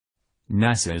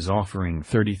NASA is offering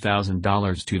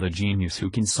 $30,000 to the genius who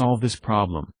can solve this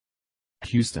problem.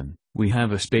 Houston, we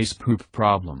have a space poop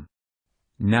problem.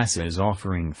 NASA is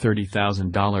offering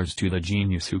 $30,000 to the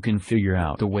genius who can figure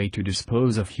out a way to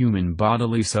dispose of human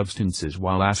bodily substances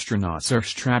while astronauts are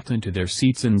strapped into their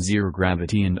seats in zero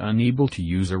gravity and unable to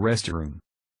use a restroom.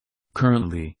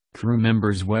 Currently, crew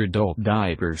members wear adult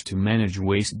diapers to manage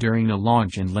waste during a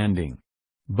launch and landing.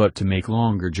 But to make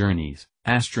longer journeys,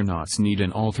 astronauts need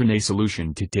an alternate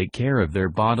solution to take care of their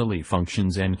bodily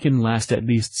functions and can last at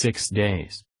least 6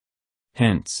 days.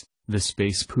 Hence, the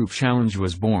Space Poop Challenge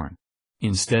was born.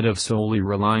 Instead of solely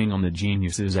relying on the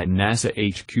geniuses at NASA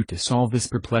HQ to solve this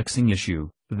perplexing issue,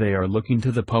 they are looking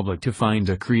to the public to find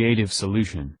a creative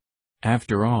solution.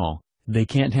 After all, they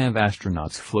can't have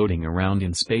astronauts floating around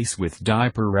in space with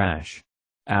diaper rash.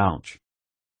 Ouch.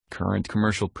 Current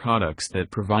commercial products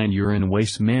that provide urine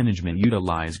waste management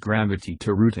utilize gravity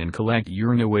to route and collect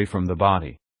urine away from the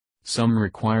body. Some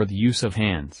require the use of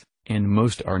hands, and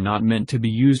most are not meant to be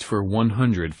used for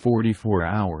 144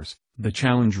 hours, the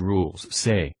challenge rules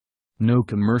say. No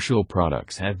commercial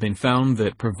products have been found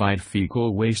that provide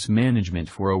fecal waste management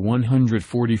for a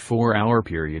 144-hour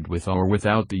period with or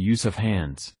without the use of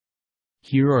hands.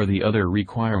 Here are the other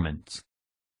requirements.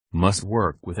 Must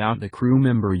work without the crew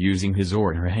member using his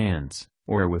or her hands,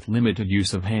 or with limited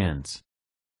use of hands.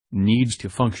 Needs to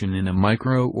function in a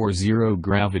micro or zero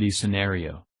gravity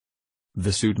scenario.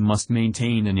 The suit must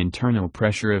maintain an internal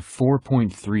pressure of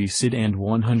 4.3 SID and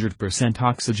 100%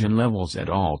 oxygen levels at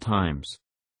all times.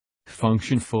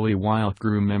 Function fully while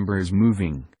crew member is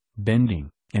moving, bending,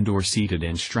 and or seated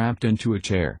and strapped into a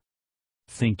chair.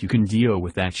 Think you can deal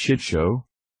with that shit show?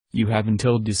 You have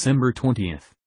until December 20th.